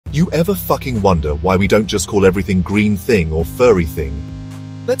You ever fucking wonder why we don't just call everything green thing or furry thing?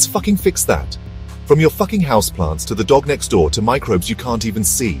 Let's fucking fix that. From your fucking houseplants to the dog next door to microbes you can't even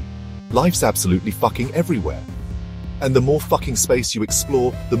see. Life's absolutely fucking everywhere. And the more fucking space you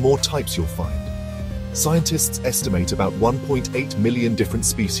explore, the more types you'll find. Scientists estimate about 1.8 million different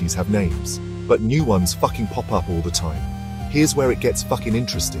species have names, but new ones fucking pop up all the time. Here's where it gets fucking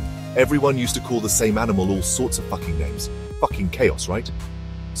interesting. Everyone used to call the same animal all sorts of fucking names. Fucking chaos, right?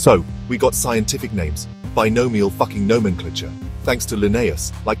 So, we got scientific names, binomial fucking nomenclature, thanks to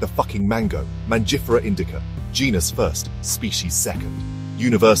Linnaeus, like the fucking mango, Mangifera indica, genus first, species second.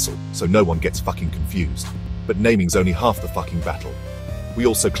 Universal, so no one gets fucking confused. But naming's only half the fucking battle. We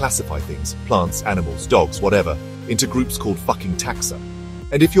also classify things, plants, animals, dogs, whatever, into groups called fucking taxa.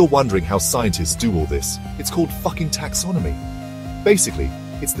 And if you're wondering how scientists do all this, it's called fucking taxonomy. Basically,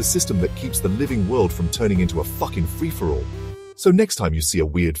 it's the system that keeps the living world from turning into a fucking free-for-all. So next time you see a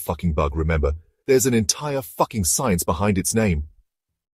weird fucking bug, remember, there's an entire fucking science behind its name.